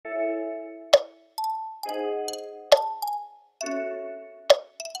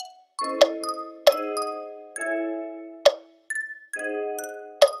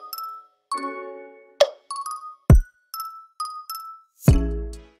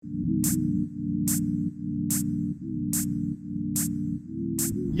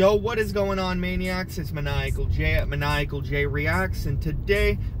Yo, what is going on, Maniacs? It's Maniacal J at Maniacal J Reacts, and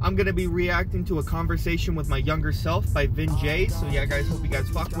today I'm going to be reacting to a conversation with my younger self by Vin Jay. So yeah, guys, hope you guys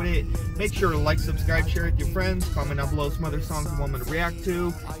fuck with it. Make sure to like, subscribe, share with your friends, comment down below some other songs you want me to react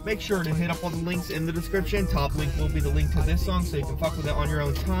to. Make sure to hit up all the links in the description. Top link will be the link to this song so you can fuck with it on your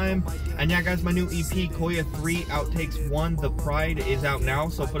own time. And yeah, guys, my new EP, Koya 3 Outtakes 1, The Pride, is out now,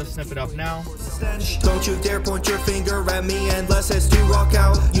 so put a snippet up now. Don't you dare point your finger at me unless it's to rock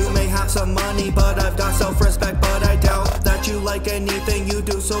out. You may have some money, but I've got self-respect, but I doubt that you like anything you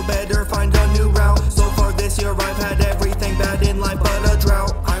do, so better find a new route. So far this year I've had everything bad in life but a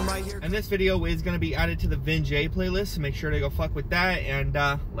drought. I'm right here. And this video is going to be added to the Vin Jay playlist, so make sure to go fuck with that, and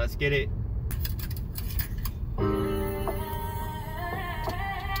let's get it.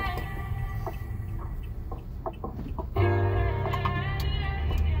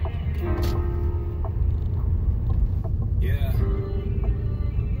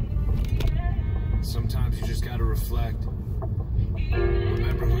 Sometimes you just gotta reflect.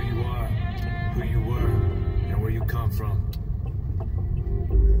 Remember who you are, who you were, and where you come from.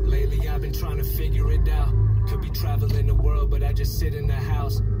 Lately I've been trying to figure it out. Could be traveling the world, but I just sit in the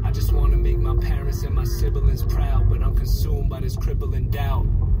house. I just want to make my parents and my siblings proud, but I'm consumed by this crippling doubt.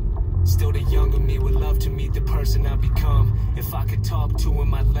 Still the younger me would love to meet the person I've become. If I could talk to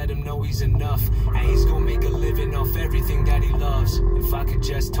him, I'd let him know he's enough, and he's gonna make a living off everything that he loves. If I could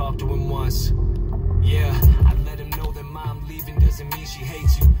just talk to him once. Yeah, I let him know that mom leaving doesn't mean she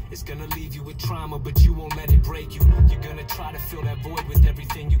hates you. It's gonna leave you with trauma, but you won't let it break you. You're gonna try to fill that void with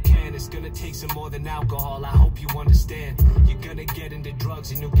everything you can. It's gonna take some more than alcohol, I hope you understand. You're gonna get into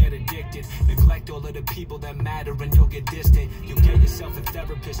drugs and you'll get addicted. Neglect all of the people that matter and you'll get distant. You'll get yourself a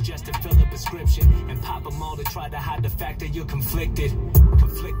therapist just to fill a prescription, and pop them all to try to hide the fact that you're conflicted.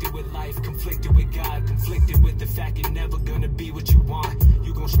 Conflicted with life, conflicted with God, conflicted with the fact you're never gonna be what you want.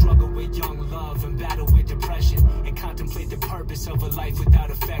 You're gonna struggle with young love and battle with depression, and contemplate the purpose of a life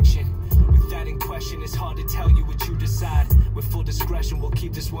without affection. With that in question, it's hard to tell you what you decide. With full discretion, we'll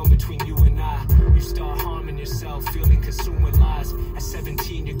keep this one between you and I. You start harming yourself, feeling consumed with lies. At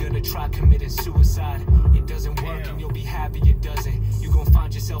 17, you're gonna try committing suicide. It doesn't work and you'll be happy it doesn't. You're gonna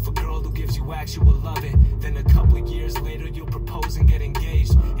find yourself a girl who gives you actual loving. Then a couple of years later, you'll propose and get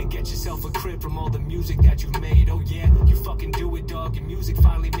engaged, and get yourself a crib from all the music that you've made. Oh yeah, you fucking do it, dog. Your music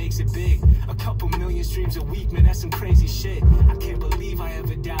finally makes it big. A couple million streams a week, man, that's some crazy shit. I can't believe I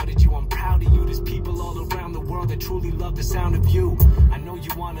ever doubted you. I'm proud of you. There's people all around the world that truly love the sound of you. I know you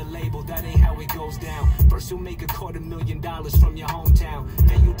want a label, that ain't how it goes down. First you'll make $250,000 from your hometown,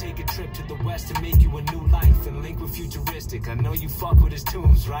 then you'll take a trip to the west to make you a new life, and link with Futuristic. I know you fuck with his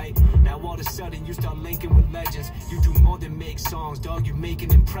tunes, right? Now all of a sudden you start linking with legends. You do more than make songs, dog, you make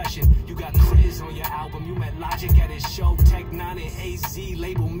an impression. You got Chris on your album, you met Logic at his show, Tech 9 and AZ,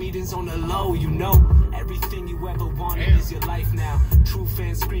 label meetings on the low. You know, everything you ever wanted is your life now. True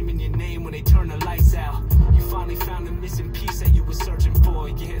fans screaming your name when they turn the lights out. You finally found the missing piece that you were searching for.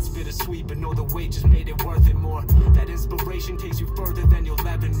 Yeah, it's bittersweet, but know the wait just made it worth it more. That inspiration takes you further than you'll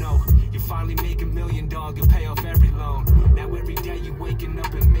ever know. You finally make $1 million, dog, and pay off every loan. Now every day you waking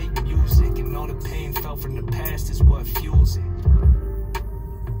up and make music, and all the pain felt from the past is what fuels it.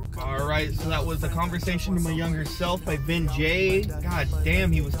 Alright, so that was the conversation to my younger self by Vin Jay. God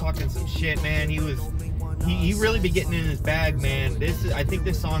damn, he was talking some shit, man. He really be getting in his bag, man. I think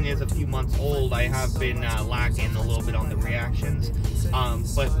this song is a few months old. I have been lacking a little bit on the reactions.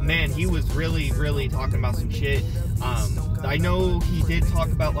 But man, he was really talking about some shit. I know he did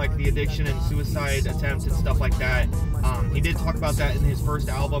talk about like the addiction and suicide attempts and stuff like that. He did talk about that in his first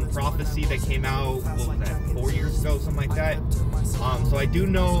album, Prophecy, that came out, what was that, 4 years ago, something like that. So I do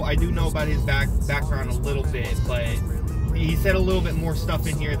know about his background a little bit, but he said a little bit more stuff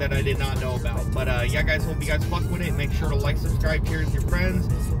in here that I did not know about. But yeah, guys, hope you guys fuck with it. Make sure to like, subscribe, share with your friends.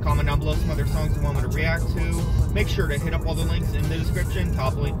 Comment down below some other songs you want me to react to. Make sure to hit up all the links in the description.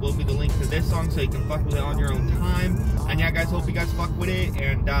 Top link will be the link to this song so you can fuck with it on your own time. And yeah, guys, hope you guys fuck with it.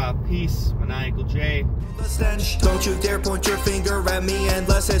 And peace, Maniacal J. Don't you dare point your finger at me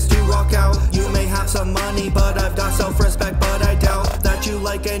unless it's to rock out. You may have some money, but I've got self-respect, but I doubt that you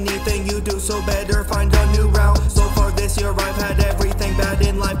like anything you do, so better find a new route. So far this year I've had everything bad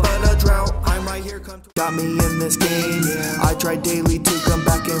in life but a drought. I'm right here, come got me in this game. I try daily to come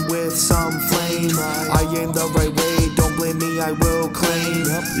back in with some flame. I ain't the right way, don't blame me, I will claim.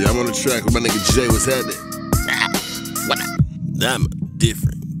 Yeah, I'm on the track with my nigga Jay. What's happening? I'm a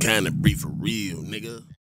different kind of breed for real, nigga.